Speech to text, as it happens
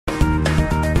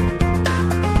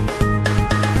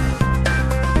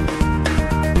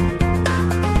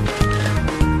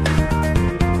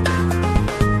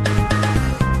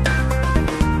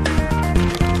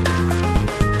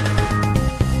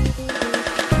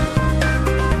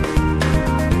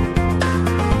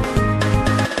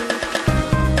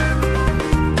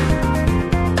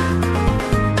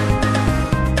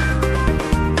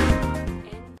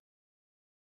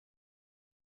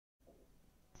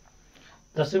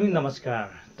दर्शक नमस्कार।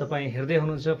 तपाईं हेर्दै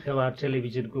हुनुहुन्छ फेवा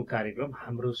टेलिभिजनको कार्यक्रम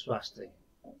हाम्रो स्वास्थ्य।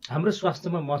 हाम्रो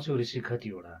स्वास्थ्यमा म छु ऋषि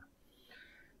खतिवडा।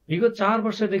 विगत 4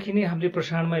 वर्षदेखि नै हामीले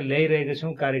प्रसारणमा ल्याइरहेका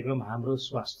छौं कार्यक्रम हाम्रो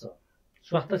स्वास्थ्य।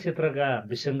 स्वास्थ्य क्षेत्रका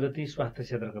विसंगति, स्वास्थ्य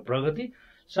क्षेत्रका प्रगति,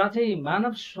 साथै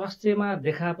मानव स्वास्थ्यमा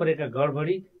देखा परेका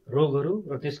गडबडी, रोगहरू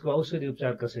र त्यसको औषधि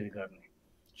उपचार कसरी गर्ने,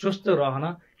 स्वस्थ रहन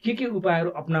के उपायहरू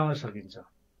अपनाउन सकिन्छ,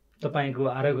 तपाईको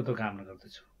आरोग्यको कामना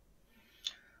गर्दछु।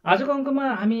 आजको अङ्कमा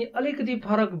हामी अलिकति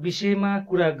फरक विषयमा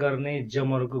कुरा गर्ने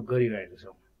जमर्को गरिरहेका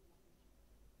छौं।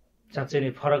 साँच्चै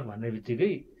नै फरक भन्ने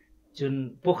बित्तिकै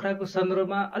जुन पोखराको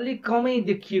सन्दर्भमा अलिक कमै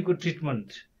देखिएको ट्रिटमेन्ट,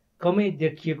 कमै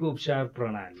देखिएको उपचार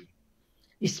प्रणाली,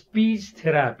 स्पीच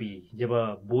थेरापी, जब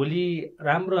बोली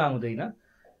राम्रो आउँदैन,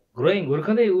 ग्रोइङ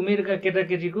हुर्कँदै उमेरका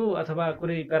केटाकेटीको अथवा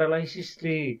कुनै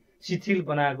प्यारालाइसिसले शिथिल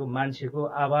बनाएको मान्छेको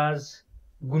आवाज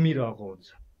गुमिरहेको हुन्छ।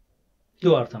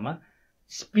 त्यो अर्थमा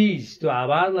स्पीच, त्यो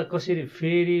आवाजलाई कसरी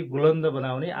फेरि बुलन्द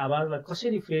बनाउने, आवाजलाई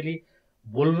कसरी फेरि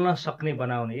बोल्न सक्ने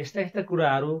बनाउने, यस्ता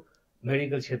कुराहरू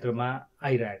मेडिकल क्षेत्रमा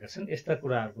आइरहेका छन्। यस्ता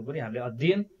कुराहरूको पनि हामीले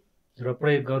अध्ययन र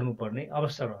प्रयोग गर्नुपर्ने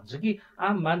अवस्था रहन्छ कि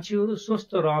आम मान्छेहरू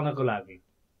स्वस्थ रहनको लागि,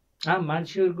 आम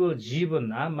मान्छेहरूको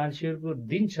जीवन, आम मान्छेहरूको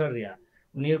दिनचर्या,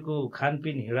 उनीहरूको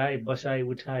खानपिन, हिँडाइ बसाइ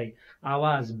उठाइ,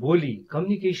 आवाज, बोली,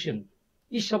 कम्युनिकेसन,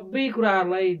 यी सबै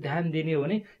कुराहरूलाई ध्यान दिने हो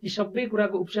भने, यी सबै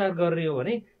कुराको उपचार गर्ने हो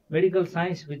भने मेडिकल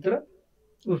साइन्स भित्र,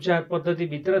 उपचार पद्धति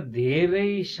भित्र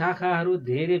धेरै शाखाहरू,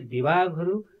 धेरै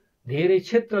विभागहरू, धेरै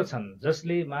क्षेत्र छन्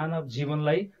जसले मानव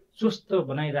जीवनलाई स्वस्थ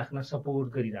बनाइराख्न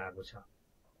सपोर्ट गरिरहेको छ।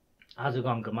 आजको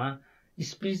अङ्कमा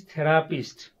स्पीच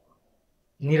थेरापिस्ट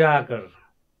निराकर,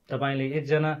 तपाईले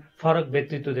एकजना फरक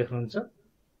व्यक्तित्व देख्नुहुन्छ।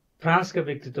 फ्रान्सका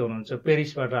व्यक्तित्व हुनुहुन्छ,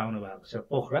 पेरिसबाट आउनु भएको छ,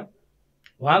 पोखरा।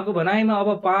 उहाँको भनाइमा अब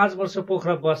 5 वर्ष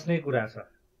पोखरा बस्ने कुरा छ।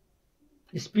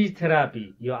 स्पीच थेरापी,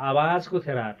 यो आवाजको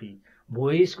थेरापी,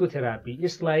 भोइसको थेरापी,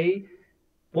 यसलाई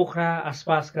पोखरा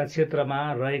आसपासका क्षेत्रमा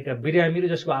रहेका बिरामीहरू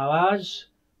जसको आवाज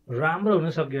राम्रो हुन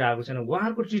सकिरहेको छैन,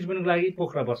 उहाँहरूको ट्रिटमेन्टको लागि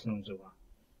पोखरा बस्नुहुन्छ। उहाँ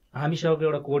हामीसँग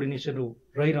एउटा कोअर्डिनेसन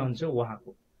रहिरहन्छ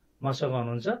उहाँको। मसँग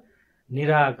हुनुहुन्छ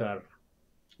निराकर,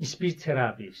 स्पीच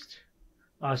थेरापिस्ट,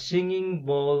 सिङ्गिङ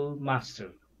बोल मास्टर।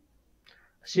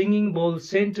 सिङ्गिङ बोल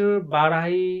सेन्टर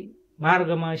बाराही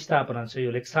मार्गमा स्थापना छ,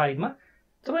 यो लेक साइडमा।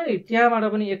 तपाईले त्यहाँबाट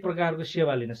पनि एक प्रकारको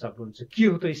सेवा लिन सक्नुहुन्छ। के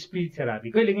हो त स्पीच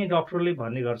थेरापी? कहिलेकाहीँ डाक्टरले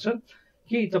भन्ने गर्छन्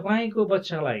कि तपाईको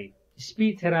बच्चालाई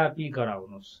स्पीच थेरापी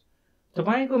गराउनुहोस्,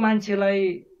 तपाईको मान्छेलाई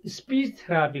स्पीच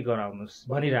थेरापी गराउनुहोस्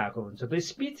भनिरहेको हुन्छ। त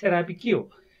स्पीच थेरापी के हो,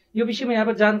 यो विषयमा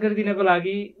यहाँबाट जानकारी दिनको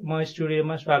लागि म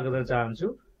स्टुडियोमा स्वागत गर्न चाहन्छु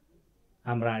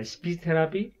हाम्रा स्पीच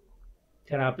थेरापी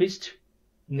थेरापिस्ट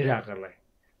निराकरलाई।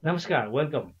 नमस्कार,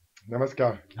 welcome.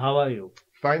 Namaskar. How are you?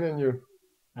 Fine, and you?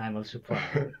 I'm also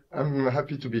fine. I'm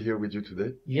happy to be here with you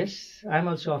today. Yes, I'm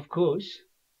also, of course.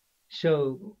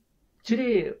 So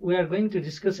today we are going to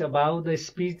discuss about the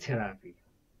speech therapy.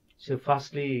 So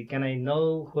firstly, can I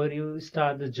know where you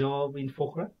start the job in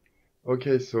Pokhara?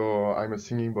 Okay, so I'm a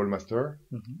singing bowl master,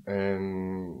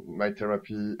 and my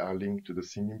therapy are linked to the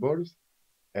singing bowls.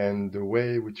 And the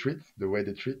way we treat, the way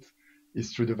they treat,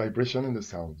 is through the vibration and the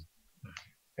sound.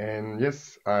 And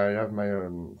yes, I have my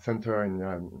center in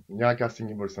Nirakar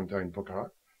Singing Bowl Center in Pokhara,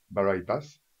 Barai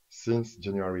Pass, since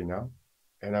January now.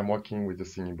 And I'm working with the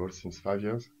singing bowl since 5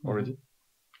 years already.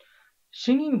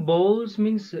 Singing bowls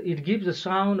means it gives a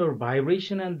sound or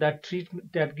vibration, and that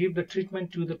give the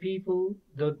treatment to the people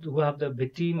who have the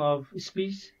victim of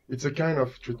speech. It's a kind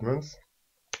of treatment,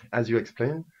 as you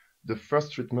explained. The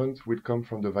first treatment will come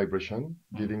from the vibration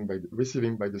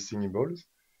receiving by the singing bowls,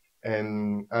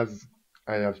 and as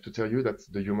I have to tell you that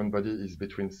the human body is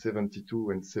between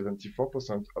 72 and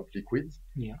 74% of liquids,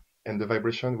 and the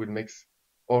vibration will make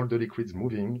all the liquids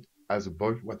moving as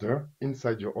boiled water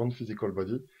inside your own physical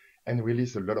body and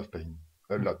release a lot of pain,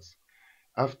 a lot.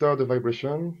 After the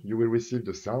vibration, you will receive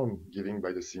the sound given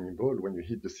by the singing bowl when you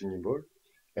hit the singing bowl,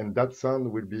 and that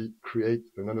sound will create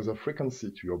another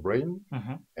frequency to your brain,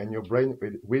 and your brain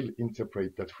will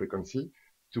interpret that frequency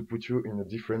to put you in a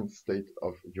different state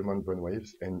of human brain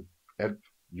waves and help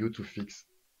you to fix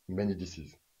many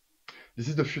diseases. This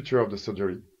is the future of the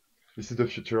surgery. This is the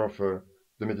future of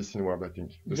the medicine world, I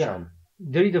think. The sound.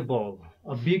 There is a ball,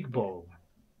 a big ball.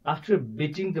 After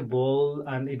beating the ball,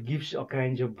 and it gives a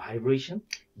kind of vibration.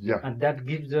 Yeah. And that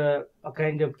gives a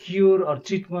kind of cure or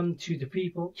treatment to the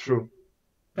people. True.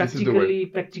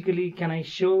 Practically, can I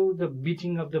show the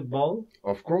beating of the ball?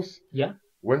 Of course. Yeah.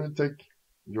 When you take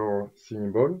your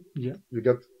singing bowl, you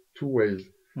get 2 ways.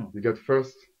 You get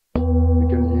first, you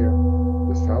can hear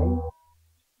the sound,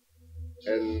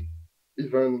 and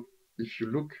even if you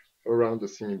look around the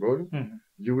singing bowl,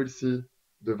 you will see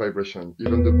the vibration.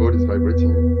 Even the ball is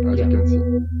vibrating, as you can see.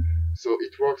 So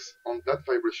it works on that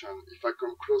vibration. If I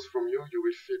come close from you, you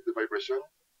will feel the vibration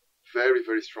very,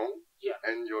 very strong. Yeah.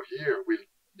 And your ear will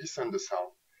listen the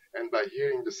sound. And by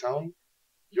hearing the sound,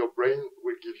 your brain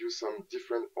will give you some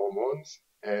different hormones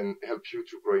and help you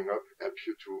to growing up, help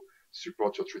you to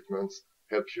support your treatments,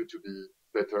 help you to be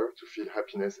better, to feel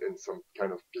happiness and some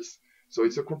kind of peace. So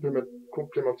it's a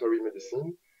complementary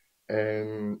medicine,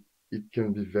 and it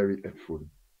can be very helpful.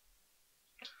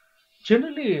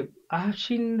 Generally, I have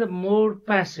seen the more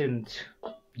patients,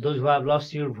 those who have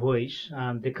lost their voice,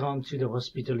 and they come to the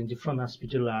hospital, in different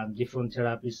hospital and different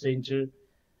therapy center,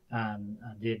 and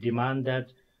they demand that,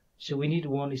 so we need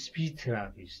one speech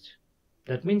therapist.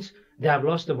 That means they have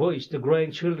lost the voice. The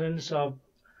growing children of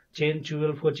 10,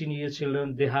 12, 14-year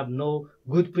children, they have no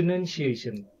good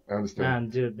pronunciation. I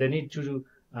understand. And they need to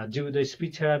do the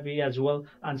speech therapy as well.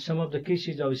 And some of the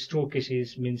cases of stroke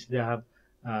cases means they have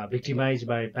victimized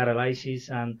by paralysis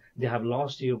and they have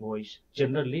lost their voice.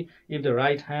 Generally, if the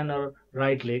right hand or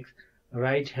right leg,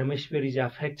 right hemisphere is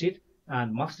affected,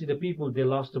 and mostly the people, they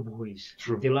lost the voice.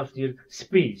 True. They lost their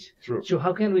speech. True. So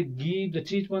how can we give the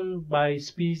treatment by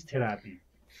speech therapy?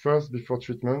 First, before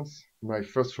treatments, my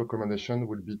first recommendation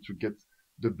would be to get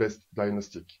the best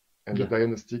diagnostic. And Yeah. the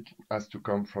diagnostic has to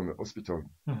come from a hospital.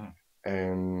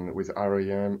 And with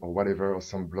RAM or whatever, or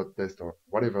some blood test or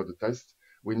whatever the test,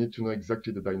 we need to know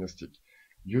exactly the diagnostic.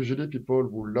 Usually people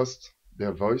who lost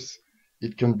their voice,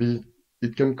 it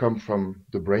can come from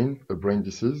the brain, a brain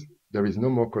disease. There is no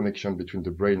more connection between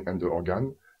the brain and the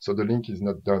organ, so the link is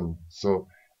not done. So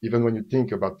even when you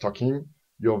think about talking,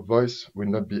 your voice will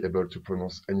not be able to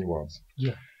pronounce any words.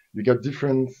 Yeah. You get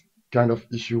different kind of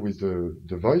issue with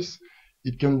the voice.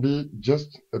 It can be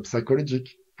just a psychological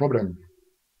problem.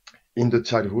 In the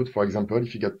childhood, for example,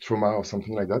 if you get trauma or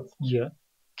something like that, Yeah.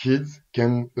 kids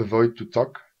can avoid to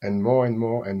talk, and more and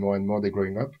more and more and more they're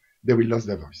growing up, they will lose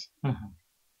their voice.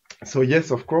 So yes,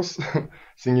 of course,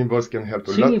 singing voice can help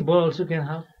a lot. Singing bowl also can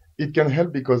help. It can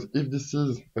help because if this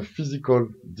is a physical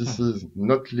disease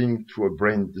not linked to a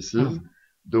brain disease,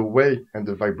 the way and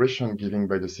the vibration given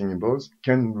by the singing bowls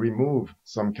can remove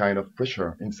some kind of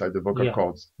pressure inside the vocal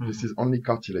cords. This is only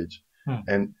cartilage.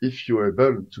 And if you're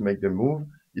able to make them move,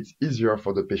 it's easier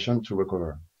for the patient to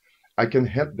recover. I can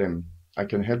help them. I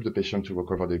can help the patient to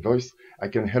recover their voice. I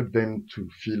can help them to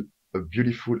feel a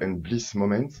beautiful and bliss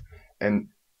moment. And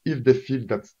if they feel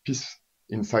that peace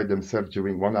inside themselves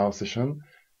during 1 hour session,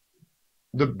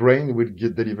 the brain will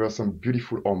deliver some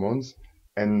beautiful hormones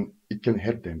and it can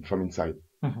help them from inside.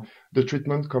 The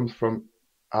treatment comes from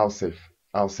ourselves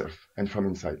and from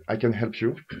inside. I can help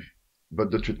you,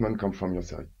 but the treatment comes from your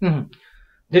side.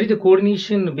 There is a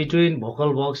coordination between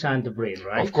vocal box and the brain,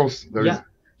 right? Of course, there is.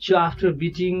 So after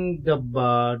beating the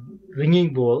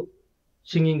ringing bowl,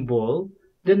 singing bowl,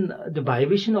 then the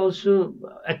vibration also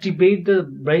activate the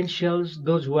brain cells,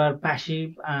 those who are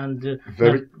passive and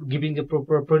not giving the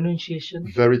proper pronunciation.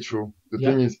 Very true. The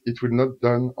thing is, it will not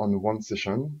done on one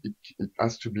session. It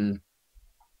has to be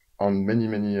on many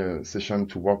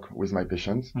sessions to work with my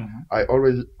patients. I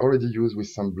already use with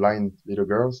some blind little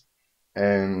girls,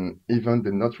 and even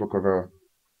they not recover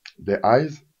their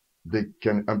eyes, they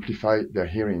can amplify their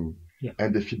hearing,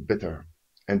 and they feel better,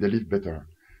 and they live better.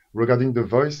 Regarding the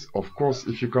voice, of course,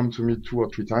 if you come to me 2 or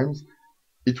 3 times,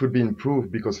 it will be improved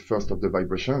because first of the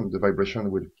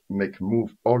vibration will make move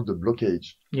all the blockage,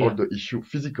 all the issue,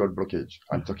 physical blockage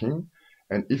I'm talking.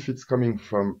 And if it's coming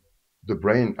from the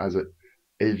brain as a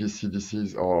AVC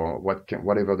disease or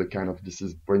whatever the kind of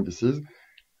disease, brain disease,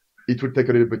 it will take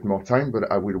a little bit more time, but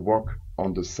I will work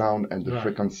on the sound and the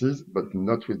frequencies, but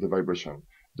not with the vibration.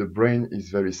 The brain is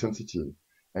very sensitive.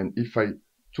 And if I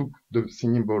took the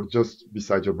singing bowl just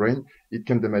beside your brain, it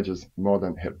can damage us more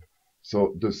than help.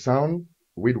 So the sound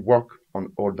will work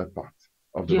on all that part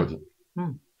of the body.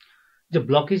 The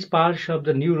blockage parts of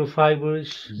the neurofibers,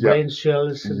 brain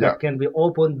cells that can be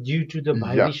opened due to the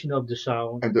vibration of the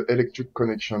sound. And the electric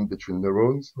connection between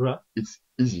neurons, it's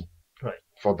easy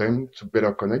for them to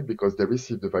better connect because they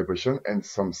receive the vibration and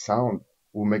some sound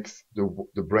who makes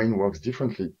the brain works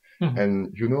differently.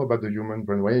 And you know about the human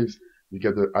brain waves, you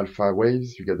get the alpha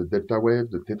waves, you get the delta wave,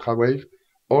 the theta wave.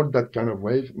 All that kind of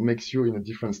wave makes you in a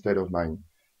different state of mind.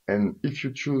 And if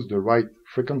you choose the right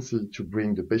frequency to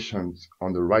bring the patient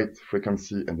on the right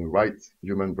frequency and the right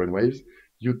human brain waves,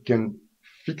 you can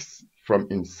fix from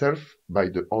himself by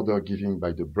the order given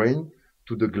by the brain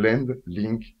to the gland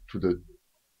linked to the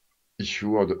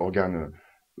issue or the organ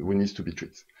we need to be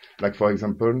treated. Like for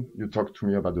example, you talk to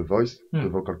me about the voice, the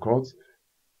vocal cords.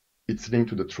 It's linked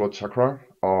to the throat chakra,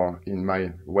 or in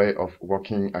my way of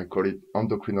working, I call it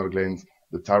endocrinal glands,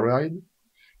 the thyroid.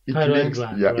 it Thyroid links,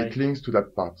 gland, yeah, right? it links to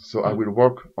that part. So I will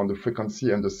work on the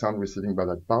frequency and the sound receiving by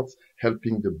that part,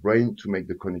 helping the brain to make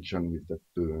the connection with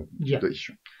the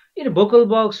issue. In a vocal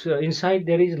box, inside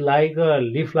there is like a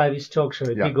leaf-like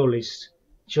structure, Yeah. epiglotis.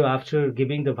 So after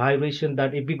giving the vibration,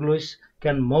 that epiglotis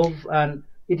can move and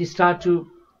it start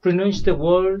to pronounce the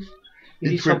words.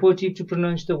 It is supportive to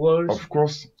pronounce the words. Of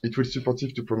course, it will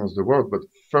supportive to pronounce the word, but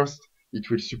first it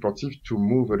will supportive to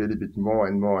move a little bit more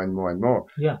and more and more and more.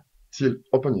 Yeah. Till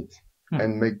open it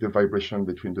and make the vibration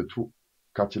between the two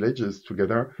cartilages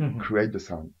together, create the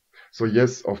sound. So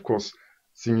yes, of course,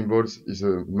 singing bowls is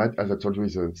as I told you,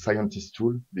 is a scientist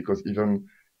tool, because even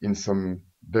in some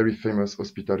very famous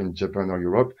hospital in Japan or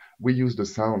Europe, we use the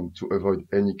sound to avoid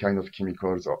any kind of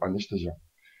chemicals or anesthesia.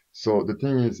 So the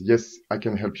thing is, yes, I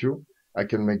can help you. I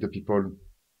can make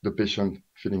the patient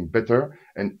feeling better.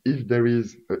 And if there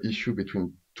is an issue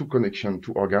between two connections,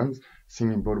 two organs,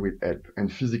 singing bowl will help.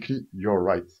 And physically, you're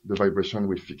right. The vibration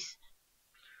will fix.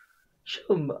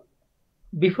 So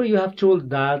before you have told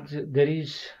that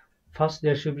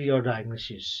there should be your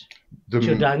diagnosis.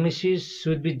 So diagnosis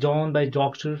should be done by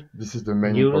doctor. This is the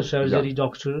main neurosurgery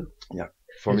doctor. Yeah.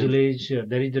 For me,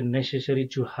 there is the necessary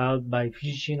to help by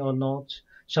physician or not.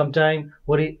 Sometimes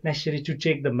what is necessary to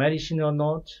take the medicine or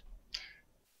not.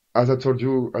 As I told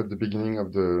you at the beginning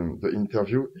of the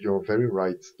interview, you're very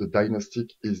right. The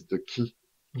diagnostic is the key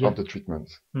of the treatment.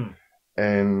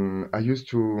 And I used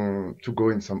to go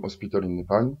in some hospital in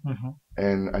Nepal,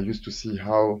 and I used to see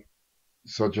how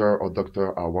surgeon or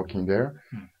doctor are working there.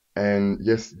 And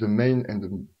yes, the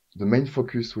main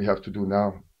focus we have to do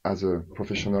now as a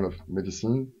professional of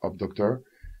medicine, of doctor,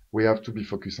 we have to be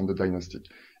focused on the diagnostic.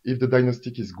 If the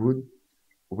diagnostic is good,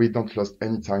 we don't lose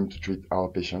any time to treat our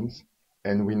patients,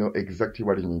 and we know exactly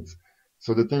what he needs.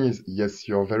 So the thing is, yes,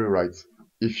 you're very right.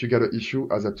 If you get an issue,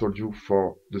 as I told you,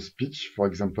 for the speech, for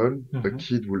example, a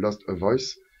kid who lost a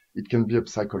voice, it can be a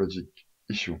psychological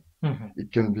issue.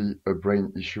 It can be a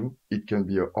brain issue. It can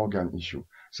be an organ issue.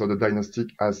 So the diagnostic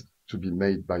has to be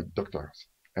made by doctors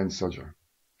and surgeons,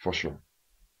 for sure.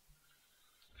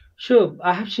 So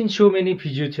I have seen so many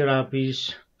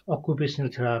physiotherapies,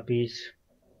 occupational therapies,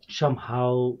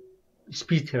 somehow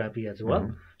speech therapy as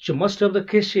well. So most of the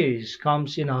cases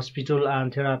comes in hospital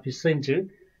and therapy center.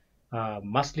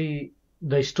 Mostly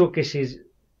the stroke cases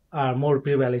are more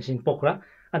prevalent in Pokhara,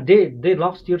 and they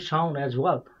lost their sound as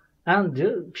well. And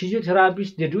the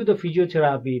physiotherapists, they do the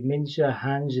physiotherapy, means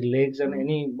hands, legs, and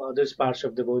any other parts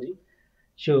of the body.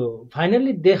 So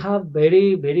finally, they have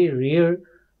very, very rare,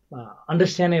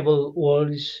 understandable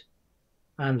words.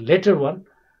 And later one,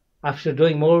 after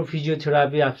doing more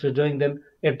physiotherapy, after doing them,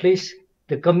 at least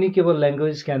the communicable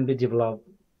language can be developed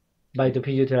by the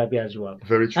physiotherapy as well.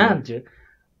 Very true. And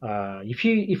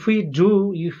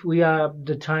if we have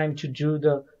the time to do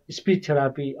the speech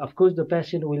therapy, of course the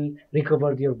patient will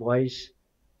recover their voice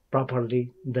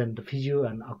properly than the physio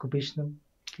and occupational.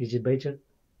 Is it better?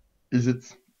 Is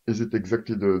it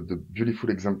exactly the beautiful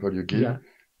example you give? Yeah.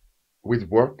 With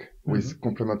work, with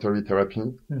complementary therapy,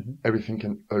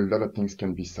 a lot of things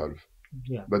can be solved.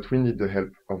 Yeah. But we need the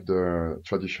help of the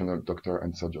traditional doctor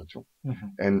and surgeon too.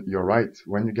 And you're right,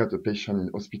 when you get a patient in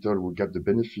hospital who get the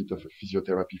benefit of a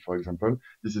physiotherapy, for example,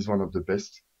 this is one of the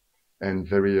best and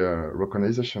very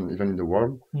recognition even in the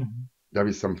world. There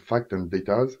is some fact and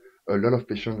data. A lot of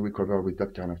patients recover with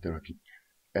that kind of therapy.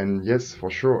 And yes,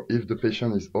 for sure, if the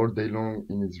patient is all day long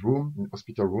in his room, in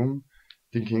hospital room,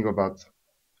 thinking about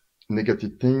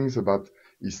negative things, about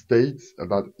his state,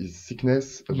 about his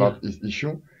sickness, about his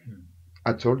issue,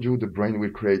 I told you the brain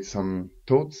will create some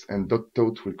thoughts, and that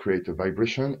thought will create a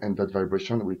vibration, and that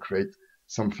vibration will create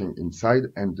something inside,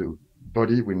 and the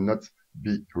body will not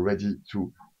be ready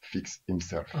to fix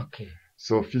himself. Okay.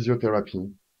 So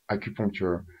physiotherapy,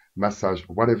 acupuncture, massage,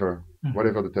 whatever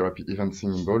the therapy, even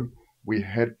singing bowl, we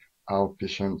help our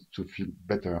patients to feel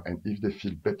better, and if they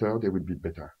feel better, they will be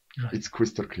better. Right. It's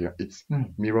crystal clear. It's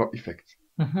mirror effect.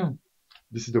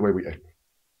 This is the way we help.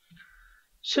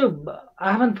 So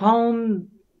I haven't found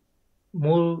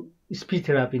more speech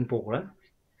therapy in Pokhara.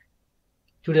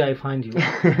 Today I find you.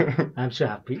 I'm so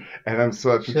happy. And I'm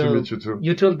so happy to meet you too.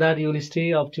 You told that you will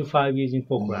stay up to 5 years in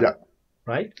Pokhara. Yeah.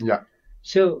 Right? Yeah.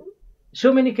 So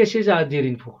many cases are there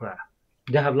in Pokhara.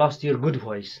 They have lost their good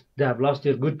voice. They have lost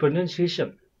their good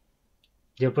pronunciation.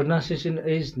 Their pronunciation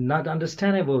is not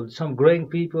understandable. Some growing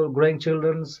people, growing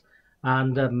children,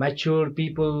 and mature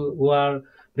people who are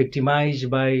victimized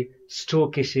by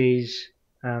stroke cases.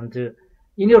 And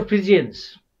in your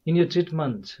presence, in your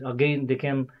treatment, again, they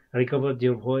can recover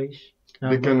their voice.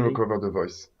 they can recover the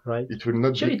voice. Right. It will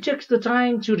not So it takes the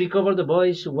time to recover the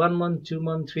voice, 1 month, 2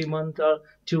 months, 3 months, or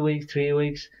 2 weeks, 3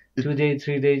 weeks, 2 days,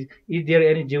 3 days. Is there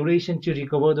any duration to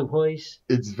recover the voice?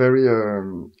 It's very,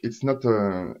 it's not,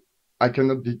 I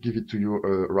cannot give it to you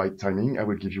right timing. I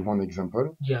will give you one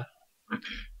example. Yeah.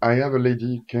 I have a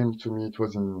lady came to me, it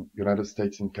was in United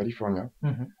States in California.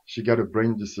 Mm-hmm. She got a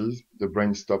brain disease. The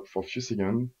brain stopped for a few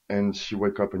seconds and she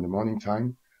woke up in the morning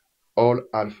time. All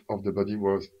half of the body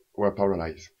were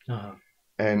paralyzed. Uh-huh.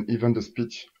 And even the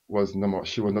speech was no more.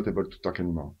 She was not able to talk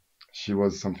anymore. She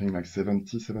was something like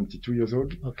 70, 72 years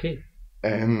old. Okay.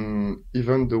 And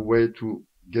even the way to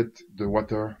get the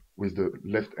water with the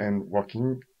left hand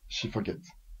working, she forgets.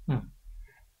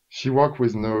 She worked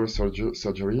with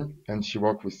neurosurgery and she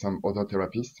worked with some other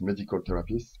therapists, medical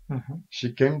therapists. Mm-hmm.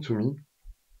 She came to me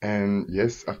and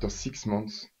yes, after 6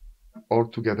 months,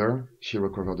 altogether, she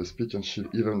recovered the speech and she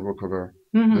even recovered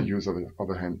the use of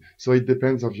her hand. So it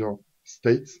depends of your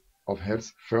state of health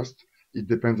first. It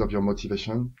depends of your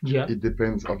motivation. Yeah. It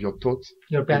depends of your thought.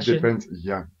 Your passion.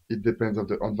 It depends of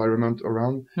the environment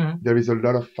around. Mm-hmm. There is a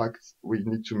lot of facts we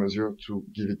need to measure to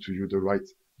give it to you the right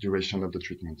duration of the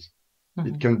treatment.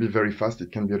 Mm-hmm. It can be very fast.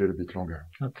 It can be a little bit longer.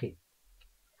 Okay.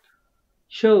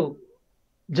 So,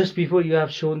 just before you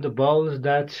have shown the balls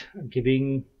that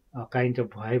giving a kind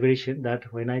of vibration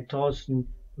that when I toss,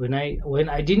 when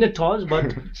I didn't toss,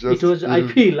 but it was I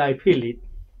feel it.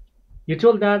 You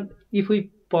told that if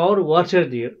we pour water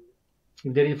there,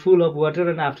 if there is full of water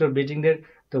and after beating there,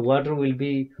 the water will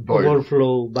be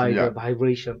overflow by the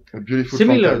vibration. A beautiful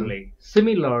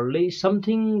Similarly,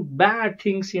 something bad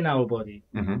things in our body,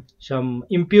 some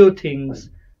impure things,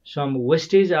 some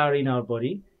wastage are in our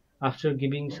body. After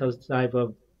giving such type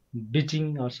of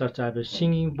beating or such type of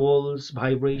singing bowls,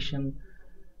 vibration,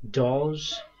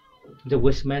 does the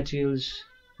waste materials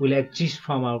will exist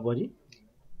from our body?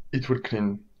 It will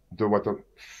clean the water.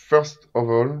 First of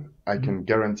all, I can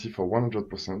guarantee for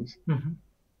 100%.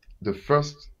 The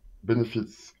first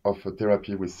benefits of a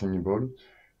therapy with singing bowl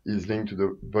is linked to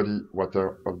the body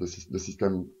water of the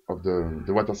system of the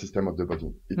water system of the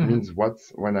body. It means what?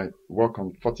 When I work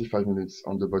on 45 minutes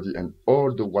on the body and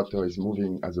all the water is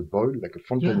moving as a boil, like a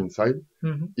fountain inside,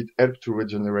 it helps to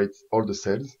regenerate all the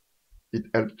cells. It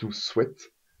helps to sweat.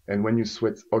 And when you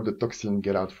sweat, all the toxin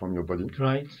get out from your body.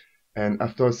 Right. And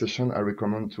after a session, I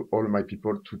recommend to all my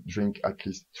people to drink at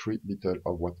least 3 liters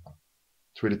of water.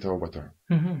 3 liters of water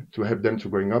to help them to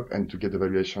growing up and to get the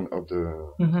valuation of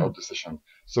the session.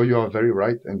 So you are very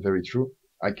right and very true.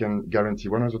 I can guarantee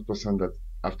 100% that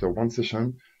after one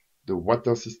session, the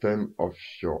water system of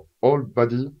your whole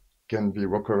body can be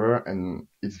recovered and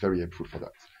it's very helpful for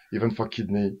that. Even for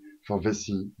kidney, for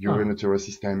vesi, urinary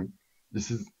system,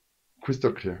 this is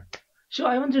crystal clear. So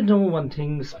I want to know one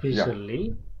thing especially.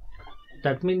 Yeah.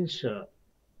 That means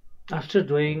after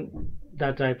doing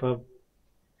that type of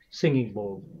singing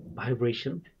bowl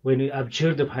vibration, when we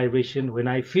observe the vibration, when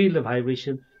I feel the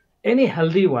vibration, any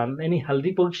healthy one, any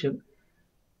healthy person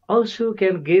also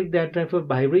can get that type of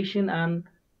vibration, and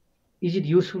is it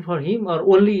useful for him or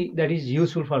only that is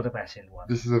useful for the patient one?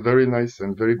 This is a very nice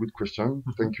and very good question.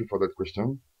 Thank you for that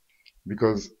question.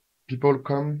 Because people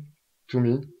come to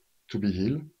me to be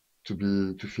healed,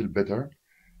 to feel better,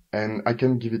 and I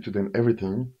can give it to them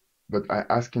everything, but I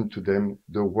asking to them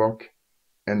the work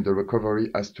and the recovery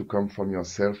has to come from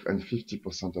yourself, and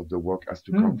 50% of the work has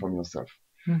to come from yourself.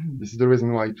 This is the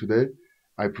reason why today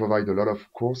I provide a lot of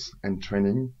course and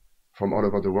training from all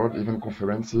over the world, even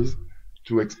conferences,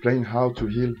 to explain how to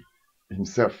heal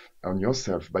himself and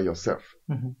yourself by yourself.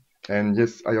 And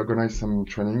yes, I organized some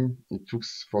training. It took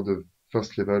for the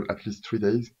first level at least 3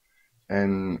 days.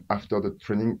 And after the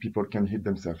training, people can heal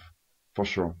themselves. For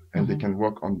sure. And they can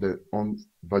work on their own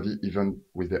body, even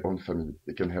with their own family.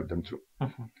 They can help them too.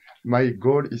 My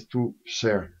goal is to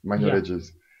share my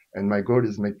knowledges. And my goal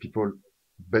is make people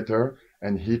better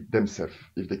and heal themselves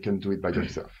if they can do it by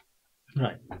themselves.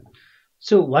 Right.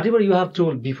 So whatever you have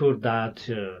told before that,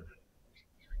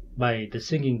 by the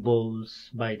singing bowls,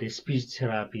 by the speech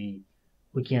therapy,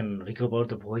 we can recover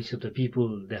the voice of the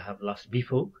people they have lost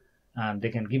before. And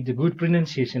they can give the good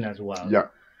pronunciation as well. Yeah.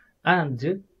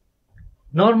 And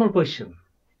normal question.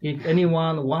 If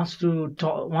anyone wants to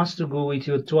go with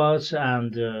your thoughts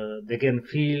and they can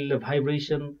feel the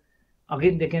vibration,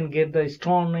 again they can get the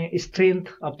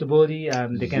strength of the body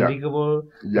and they can recover.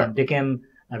 And they can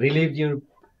relieve your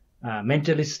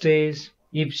mental stress.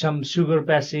 If some sugar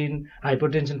patient,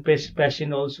 hypertension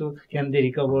patient also, can they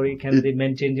recover? Can they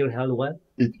maintain their health well?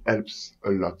 It helps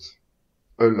a lot.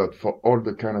 A lot for all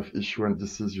the kind of issue and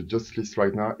disease you just list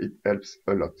right now. It helps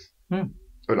a lot.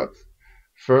 A lot.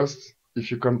 First,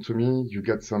 if you come to me, you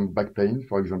get some back pain,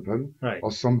 for example, Right.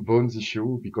 or some bones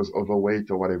issue because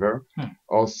overweight or whatever,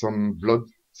 or some blood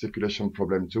circulation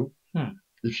problem too.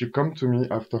 If you come to me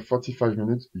after 45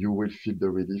 minutes, you will feel the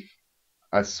relief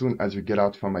as soon as you get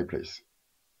out from my place.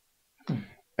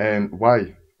 And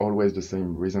why? Always the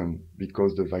same reason,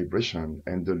 because the vibration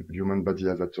and the human body,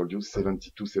 as I told you,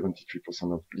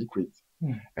 70-73% of liquids.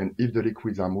 And if the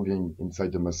liquids are moving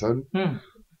inside the muscle,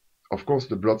 of course,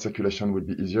 the blood circulation will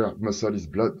be easier. Muscle is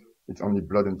blood. It's only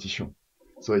blood and tissue.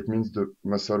 So it means the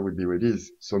muscle will be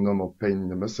released. So no more pain in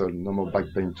the muscle, no more back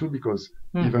pain too, because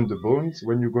even the bones,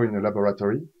 when you go in a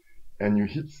laboratory and you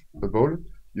hit a ball,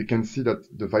 you can see that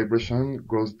the vibration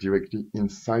goes directly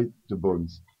inside the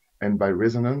bones. And by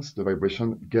resonance, the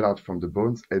vibration get out from the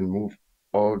bones and move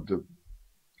all the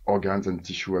organs and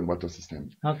tissue and water system.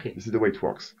 Okay. This is the way it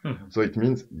works. So it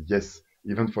means, yes,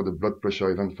 even for the blood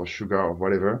pressure, even for sugar or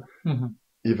whatever,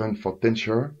 even for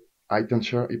tensure, high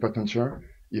tensure, hypertensure,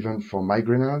 even for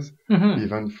migraines,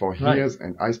 even for ears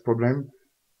and eyes problem.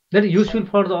 That is useful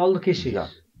for all the cases. Yeah.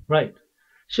 Right.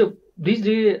 So these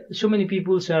days, so many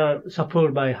people are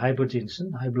suffered by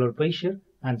hypertension, high blood pressure,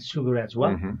 and sugar as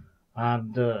well.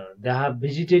 And they have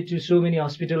visited to so many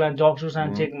hospitals and doctors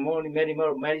and taken many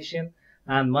more medicine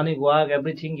and money work,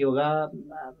 everything, yoga,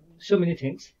 so many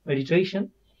things,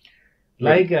 meditation.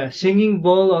 Like singing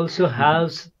bowl also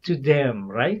helps to them,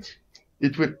 right?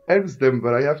 It will help them,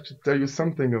 but I have to tell you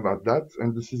something about that.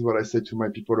 And this is what I say to my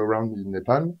people around in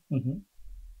Nepal.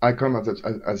 I come,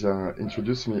 as you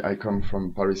introduced me, I come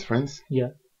from Paris, France. Yeah.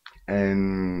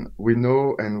 And we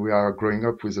know and we are growing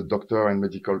up with a doctor and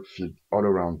medical field all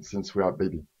around since we are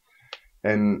baby.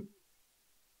 And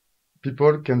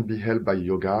people can be helped by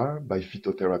yoga, by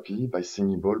phytotherapy, by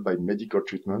singing bowl, by medical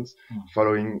treatments,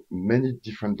 following many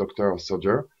different doctors or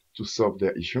surgeons to solve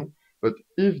their issue. But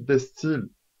if they still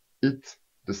eat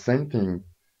the same thing,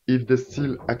 if they're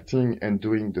still acting and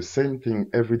doing the same thing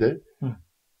every day,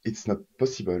 it's not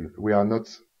possible. We are not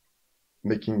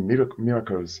making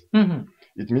miracles.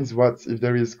 It means what? If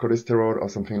there is cholesterol or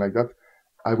something like that,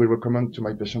 I will recommend to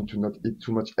my patient to not eat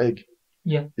too much egg.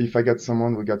 Yeah. If I get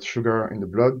someone who got sugar in the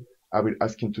blood, I will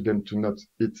ask him to them to not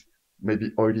eat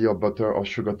maybe oily or butter or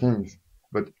sugar things.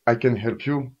 But I can help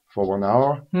you for 1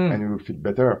 hour and you will feel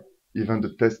better. Even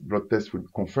the blood test will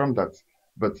confirm that.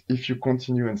 But if you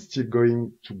continue and still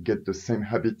going to get the same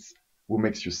habits who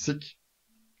makes you sick,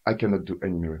 I cannot do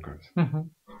any miracles.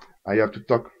 I have to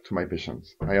talk to my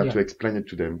patients. I have to explain it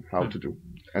to them how to do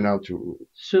and how to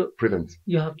prevent.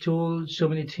 You have told so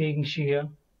many things here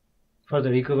for the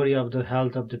recovery of the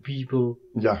health of the people.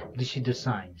 Yeah. This is the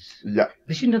science. Yeah.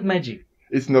 This is not magic.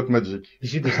 It's not magic.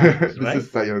 This is the science, right? This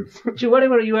is science. So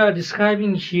whatever you are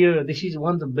describing here, this is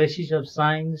one of the basis of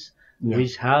science,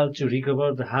 which helps to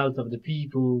recover the health of the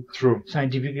people. True.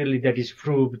 Scientifically, that is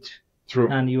proved. True.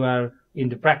 And you are in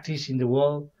the practice in the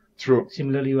world. True.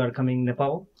 Similarly, you are coming in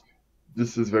Nepal.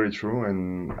 This is very true,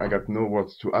 and I got no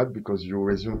words to add because you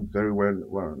resumed very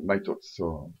well my thoughts.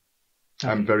 So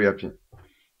I'm very happy.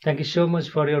 Thank you so much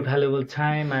for your valuable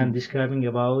time and describing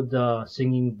about the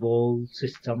singing bowl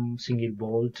system, singing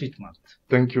bowl treatment.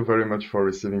 Thank you very much for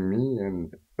receiving me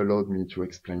and allowed me to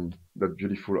explain that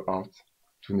beautiful art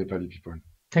to Nepali people.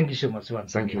 Thank you so much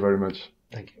once. Thank you very much.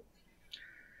 Thank you.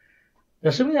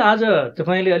 दर्शकले आज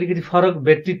तपाईले अलिकति फरक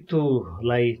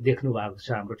व्यक्तित्वलाई देख्नु भएको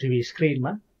छ हाम्रो TV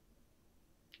स्क्रिनमा।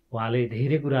 उहाँले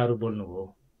धेरै कुराहरू बोल्नुभयो।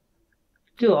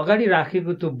 त्यो अगाडि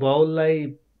राखेको त्यो बाउललाई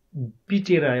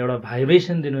पिटेर एउटा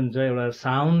भाइब्रेसन दिनुहुन्छ, एउटा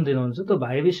साउन्ड दिनुहुन्छ। त्यो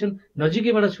भाइब्रेसन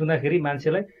नजिकैबाट छुँदाखेरि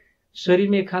मान्छेलाई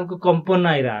शरीरमा एक खालको कम्पन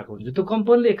आइरहेको हुन्छ। त्यो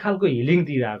कम्पनले एक खालको हिलिङ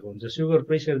दिइरहेको हुन्छ। सुगर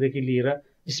प्रेसरदेखि लिएर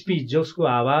स्पिच जसको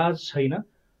आवाज छैन,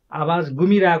 आवाज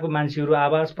गुमिरहेको मान्छेहरू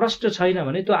आवाज प्रष्ट छैन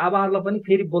भने त्यो आवाजलाई पनि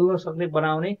फेरि बोल्न सक्ने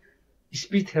बनाउने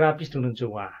स्पिच थेरापिस्ट हुनुहुन्छ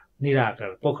उहाँ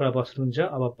निराकर, पोखरा बस्नुहुन्छ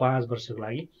अब 5 वर्षको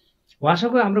लागि।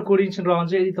 उहाँसँग हाम्रो कोर्डिनेसन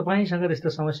रहन्छ। यदि तपाईसँग यस्तो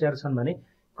समस्याहरू छन् भने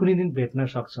कुनै दिन भेट्न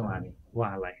सक्छौँ हामी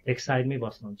उहाँलाई। लेक साइडमै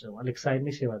बस्नुहुन्छ उहाँ, लेक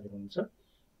साइडमै सेवा दिनुहुन्छ।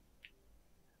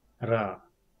 र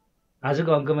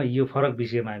आजको अङ्कमा यो फरक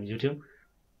विषयमा हामी जुट्यौँ।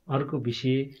 अर्को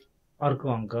विषय, अर्को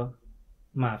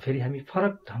अङ्कमा फेरि हामी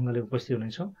फरक ढङ्गले उपस्थित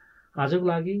हुनेछौँ। आजको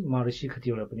लागि म ऋषि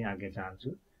खतिवडा पनि आज्ञा चाहन्छु।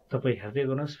 तपाईँ हेर्दै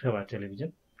गर्नुहोस् फेवा टेलिभिजन।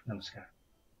 नमस्कार।